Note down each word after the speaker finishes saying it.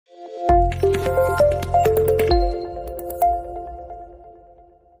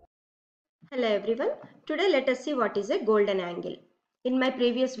Hello everyone. Today let us see what is a golden angle. In my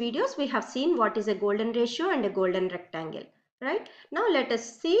previous videos we have seen what is a golden ratio and a golden rectangle. Right? Now let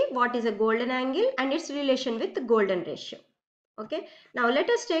us see what is a golden angle and its relation with the golden ratio. Okay. Now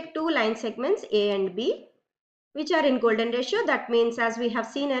let us take two line segments A and B which are in golden ratio. That means, as we have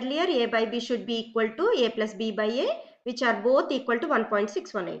seen earlier, A by B should be equal to A plus B by A, which are both equal to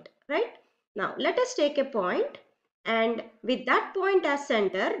 1.618. Right? Now let us take a point, and with that point as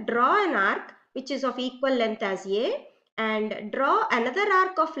center, draw an arc which is of equal length as A, and draw another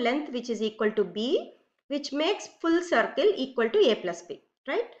arc of length which is equal to B, which makes full circle equal to A plus B.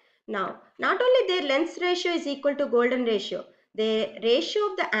 Right? Now, not only their length ratio is equal to golden ratio, the ratio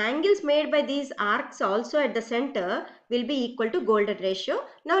of the angles made by these arcs also at the center will be equal to golden ratio.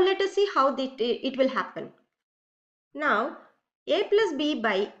 Now let us see how it will happen. Now A plus B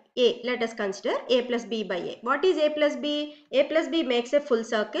by A, let us consider A plus B by A. What is A plus B? A plus B makes a full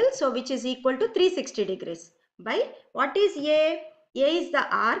circle, so which is equal to 360 degrees. By what is A? A is the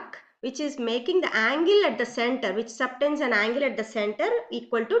arc which is making the angle at the center, which subtends an angle at the center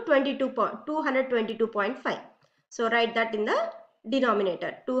equal to 222.5. So write that in the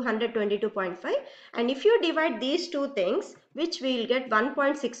denominator, 222.5, and if you divide these two things, which we will get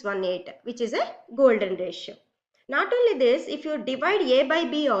 1.618, which is a golden ratio. Not only this, if you divide A by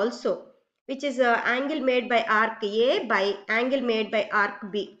B also, which is a angle made by arc A by angle made by arc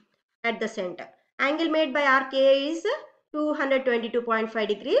B at the center. Angle made by arc A is 222.5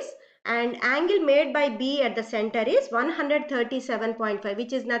 degrees and angle made by B at the center is 137.5,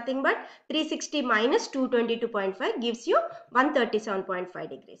 which is nothing but 360 minus 222.5 gives you 137.5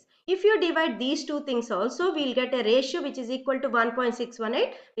 degrees. If you divide these two things also, we will get a ratio which is equal to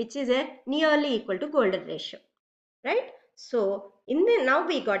 1.618, which is a nearly equal to golden ratio. Right? So now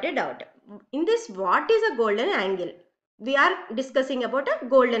we got a doubt. In this, what is a golden angle? We are discussing about a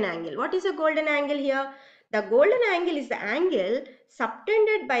golden angle. What is a golden angle here? The golden angle is the angle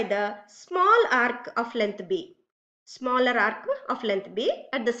subtended by the small arc of length B. Smaller arc of length B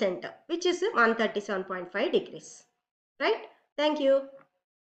at the center, which is 137.5 degrees. Right? Thank you.